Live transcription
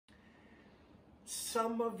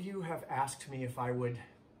Some of you have asked me if I would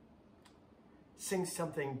sing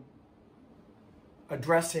something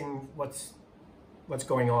addressing what's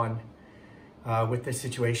going on with this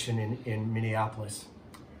situation in Minneapolis,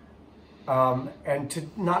 and to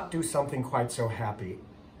not do something quite so happy.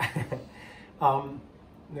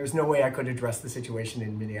 There's no way I could address the situation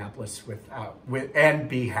in Minneapolis and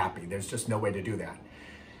be happy. There's just no way to do that.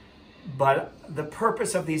 But the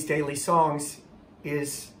purpose of these daily songs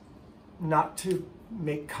is not to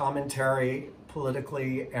make commentary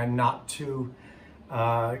politically and not to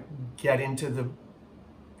get into the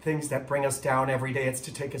things that bring us down every day. It's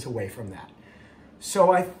to take us away from that.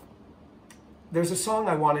 So there's a song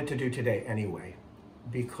I wanted to do today anyway,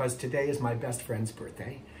 because today is my best friend's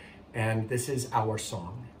birthday, and this is our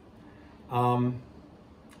song.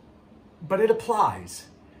 But it applies.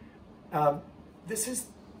 This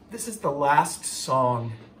is the last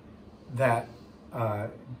song that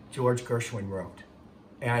George Gershwin wrote.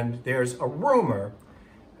 And there's a rumor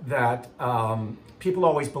that people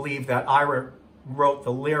always believe that Ira wrote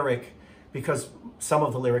the lyric because some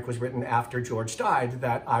of the lyric was written after George died,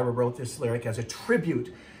 that Ira wrote this lyric as a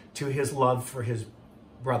tribute to his love for his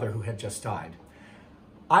brother who had just died.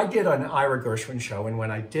 I did an Ira Gershwin show, and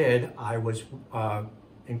when I did, I was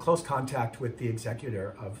in close contact with the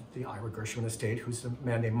executor of the Ira Gershwin estate, who's a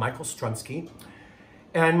man named Michael Strunsky.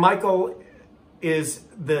 And Michael is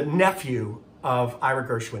the nephew of Ira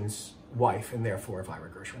Gershwin's wife, and therefore of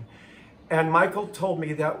Ira Gershwin. And Michael told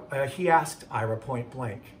me that he asked Ira point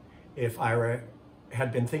blank if Ira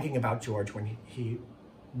had been thinking about George when he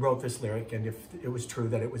wrote this lyric, and if it was true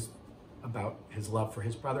that it was about his love for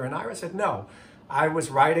his brother. And Ira said, no, I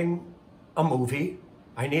was writing a movie.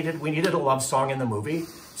 We needed a love song in the movie,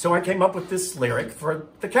 so I came up with this lyric for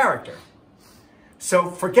the character.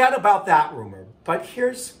 So forget about that rumor, but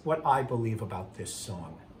here's what I believe about this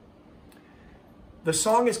song. The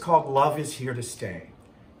song is called Love Is Here to Stay.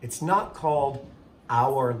 It's not called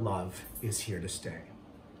Our Love Is Here to Stay.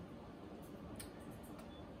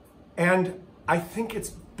 And I think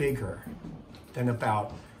it's bigger than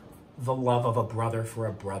about the love of a brother for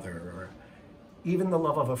a brother, or even the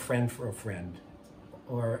love of a friend for a friend,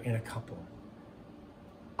 or in a couple.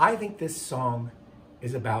 I think this song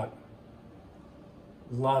is about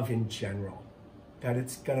love in general, that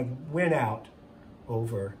it's going to win out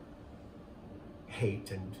over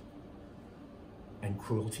hate and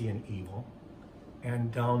cruelty and evil.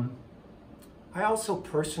 And I also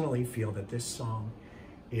personally feel that this song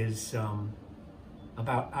is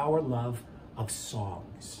about our love of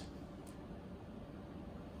songs.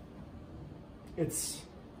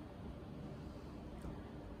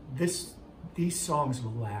 These songs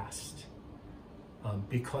will last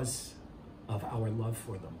because of our love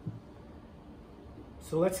for them.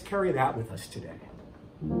 So let's carry that with us today.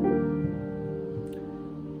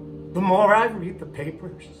 The more I read the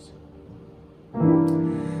papers,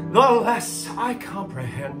 the less I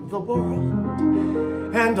comprehend the world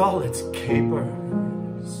and all its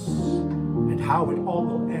capers and how it all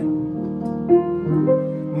will end.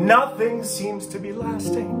 Nothing seems to be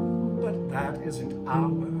lasting, but that isn't our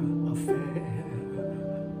affair.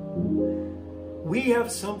 We have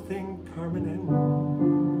something permanent,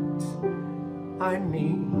 I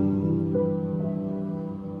mean,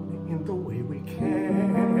 in the way we care.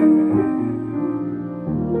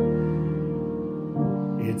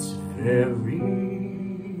 It's very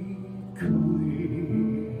clear,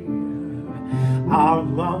 our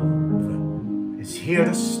love is here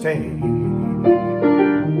to stay.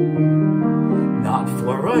 Not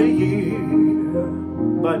for a year,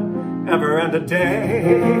 but ever and a day.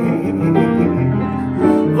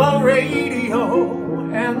 The radio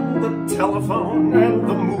and the telephone and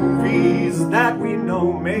the movies that we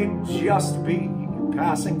know may just be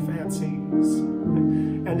passing fancies,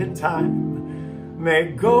 and in time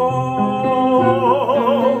may go.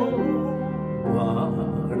 But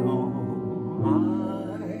oh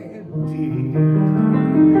my dear,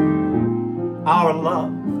 our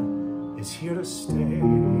love is here to stay.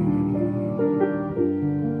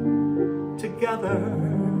 Together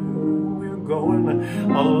we're going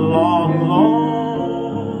a long, long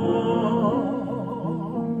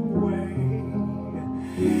way.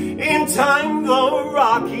 In time the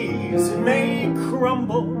Rockies may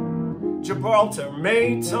crumble, Gibraltar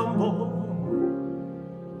may tumble.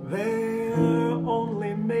 They're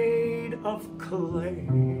only made of clay.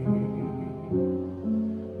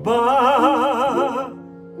 But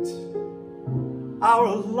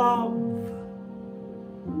our love